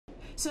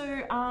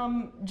So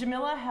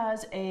Jumilah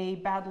has a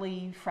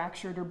badly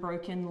fractured or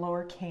broken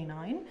lower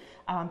canine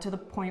to the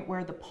point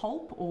where the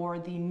pulp or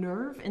the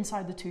nerve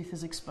inside the tooth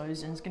is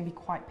exposed, and it's going to be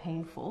quite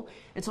painful.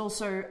 It's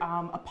also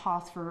a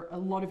path for a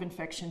lot of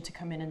infection to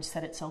come in and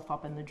set itself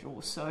up in the jaw.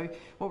 So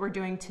what we're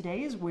doing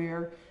today is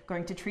we're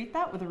going to treat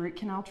that with a root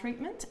canal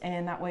treatment,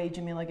 and that way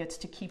Jumilah gets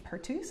to keep her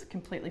tooth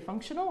completely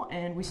functional,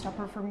 and we stop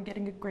her from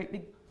getting a great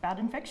big bad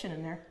infection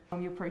in there.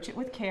 You approach it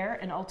with care,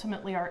 and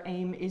ultimately our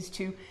aim is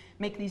to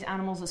make these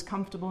animals as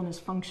comfortable and as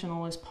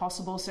functional as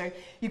possible. So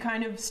you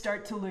kind of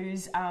start to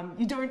lose,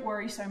 you don't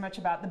worry so much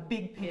about the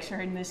big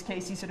picture in this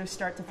case. You sort of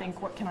start to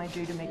think, what can I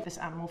do to make this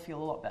animal feel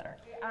a lot better?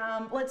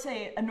 Let's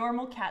say a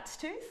normal cat's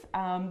tooth,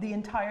 the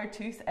entire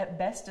tooth at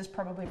best is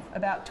probably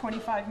about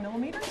 25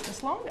 millimeters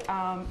this long.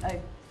 A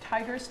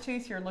tiger's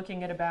tooth, you're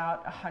looking at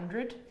about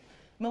 100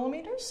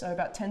 millimeters, so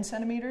about 10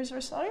 centimeters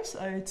or so. So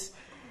it's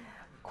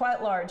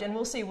quite large, and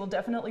we'll see, we'll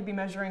definitely be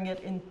measuring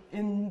it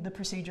in the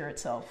procedure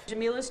itself.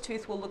 Jumilah's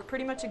tooth will look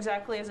pretty much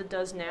exactly as it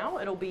does now.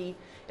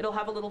 It'll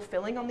have a little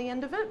filling on the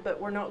end of it, but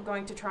we're not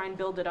going to try and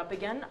build it up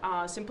again,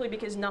 simply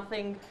because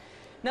nothing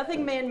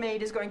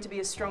man-made is going to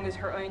be as strong as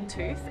her own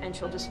tooth, and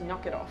she'll just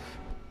knock it off.